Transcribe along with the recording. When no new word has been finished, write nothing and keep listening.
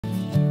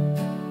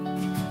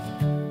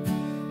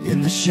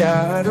In the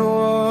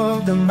shadow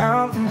of the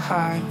mountain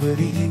high, where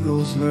the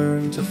eagles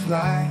learn to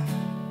fly,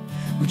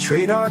 we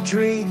trade our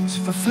dreams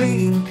for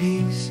fleeting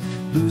peace,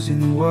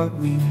 losing what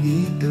we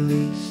need the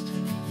least.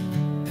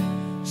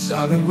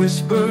 Silent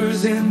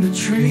whispers in the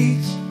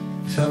trees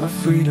tell of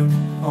freedom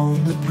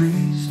on the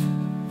breeze.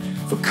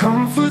 For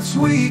comforts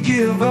we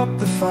give up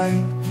the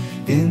fight,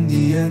 in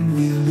the end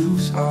we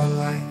lose our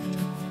light.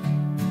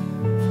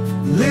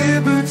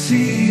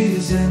 Liberty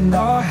is in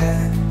our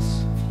hands,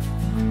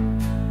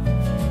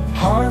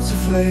 hearts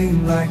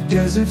aflame like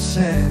desert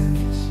sands.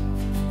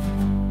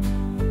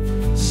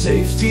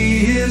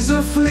 Safety is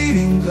a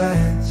fleeting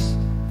glance.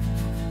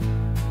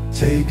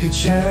 Take a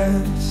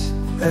chance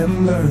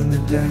and learn the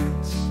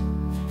dance.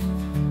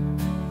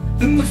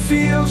 In the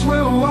fields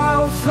where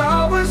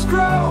wildflowers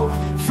grow,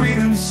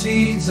 freedom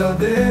seeds are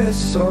there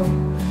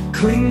sown.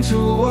 Cling to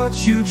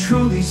what you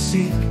truly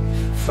seek,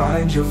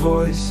 find your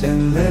voice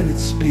and let it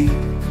speak.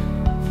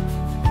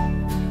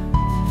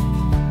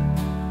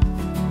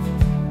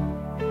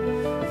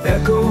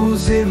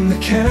 Echoes in the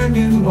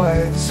canyon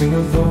wide sing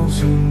of those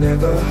who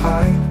never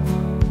hide.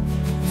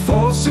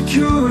 For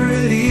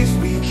securities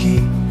we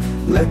keep,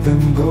 let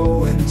them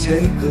go and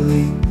take a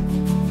leap.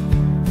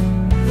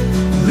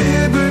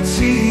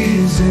 Liberty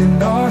is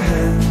in our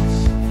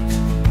hands,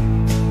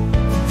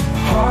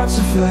 hearts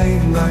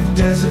aflame like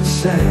desert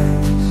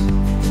sands.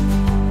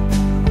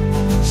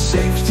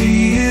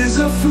 Safety is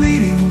a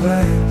fleeting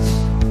glance.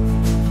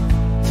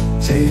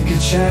 Take a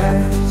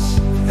chance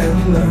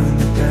and learn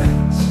the dance.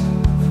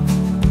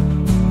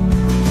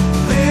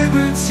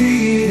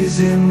 Liberty is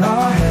in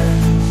our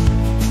hands,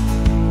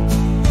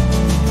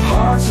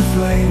 hearts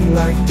aflame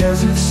like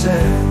desert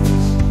sands.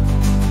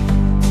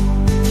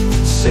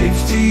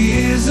 Safety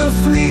is a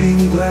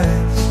fleeting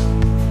glance.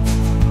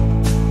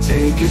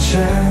 Take a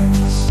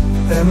chance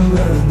and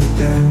learn the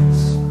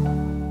dance.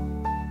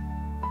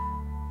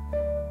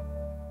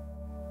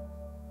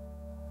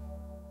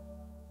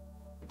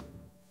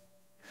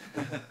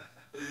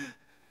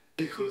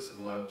 Because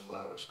the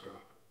wildflowers grow,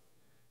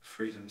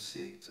 freedom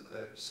seeks to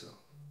let it sow.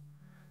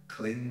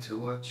 Cling to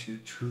what you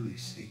truly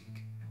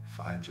seek,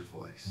 find your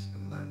voice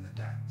and learn the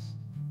dance.